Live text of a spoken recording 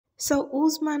So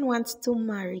Usman wants to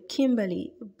marry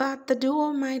Kimberly, but the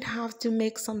duo might have to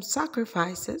make some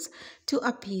sacrifices to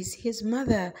appease his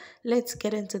mother. Let's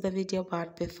get into the video,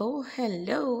 but before,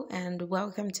 hello and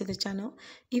welcome to the channel.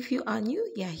 If you are new,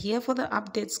 you're here for the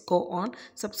updates. Go on,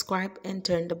 subscribe and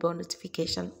turn the bell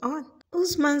notification on.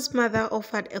 Usman's mother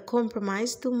offered a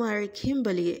compromise to marry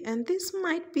Kimberly, and this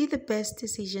might be the best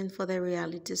decision for the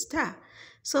reality star.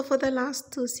 So for the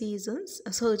last 2 seasons,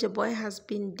 Sojaboy has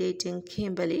been dating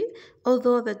Kimberly,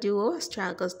 although the duo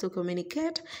struggles to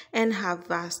communicate and have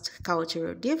vast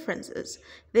cultural differences.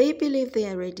 They believe they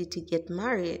are ready to get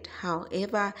married.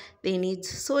 However, they need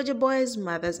Sojaboy's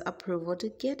mother's approval to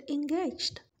get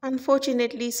engaged.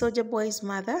 Unfortunately, Sojaboy's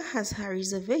mother has her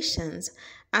reservations.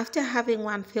 After having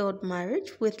one failed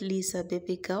marriage with Lisa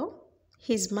Baby Girl,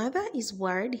 his mother is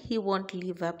worried he won't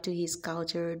live up to his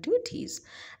cultural duties.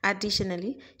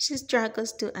 Additionally, she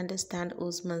struggles to understand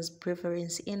Usman's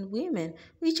preference in women,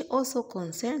 which also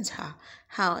concerns her.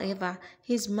 However,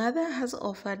 his mother has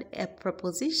offered a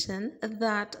proposition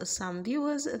that some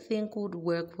viewers think would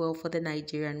work well for the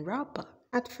Nigerian rapper.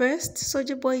 At first,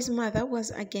 Soulja Boy's mother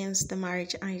was against the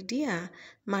marriage idea,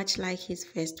 much like his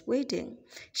first wedding.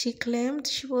 She claimed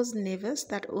she was nervous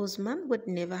that Usman would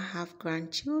never have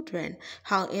grandchildren.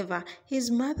 However,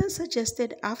 his mother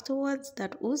suggested afterwards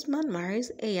that Usman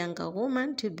marries a younger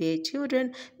woman to bear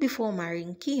children before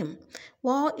marrying Kim.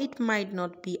 While it might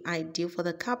not be ideal for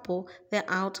the couple, the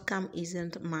outcome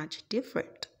isn't much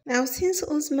different. Now, since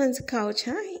Usman's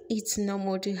culture, it's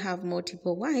normal to have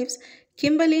multiple wives,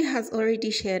 Kimberly has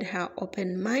already shared her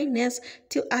open-mindedness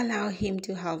to allow him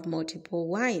to have multiple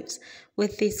wives.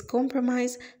 With this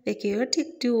compromise, the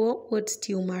chaotic duo would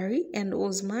still marry and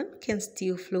Usman can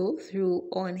still flow through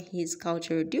on his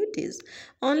cultural duties,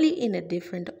 only in a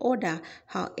different order.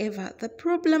 However, the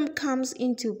problem comes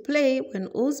into play when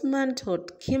Usman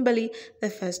told Kimberly the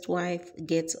first wife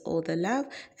gets all the love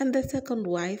and the second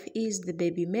wife is the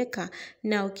baby maker.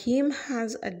 Now Kim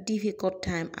has a difficult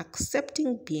time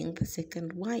accepting being the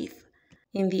second wife.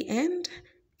 In the end,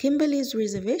 Kimberly's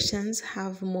reservations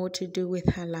have more to do with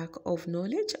her lack of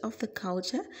knowledge of the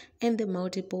culture and the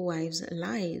multiple wives'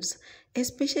 lives,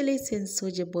 especially since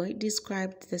Sojaboy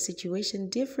described the situation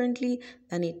differently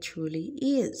than it truly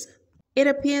is. It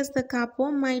appears the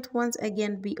couple might once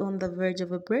again be on the verge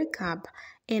of a breakup,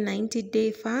 and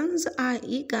 90-Day fans are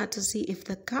eager to see if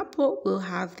the couple will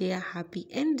have their happy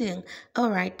ending.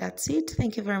 Alright, that's it.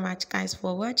 Thank you very much guys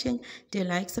for watching. Do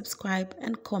like, subscribe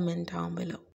and comment down below.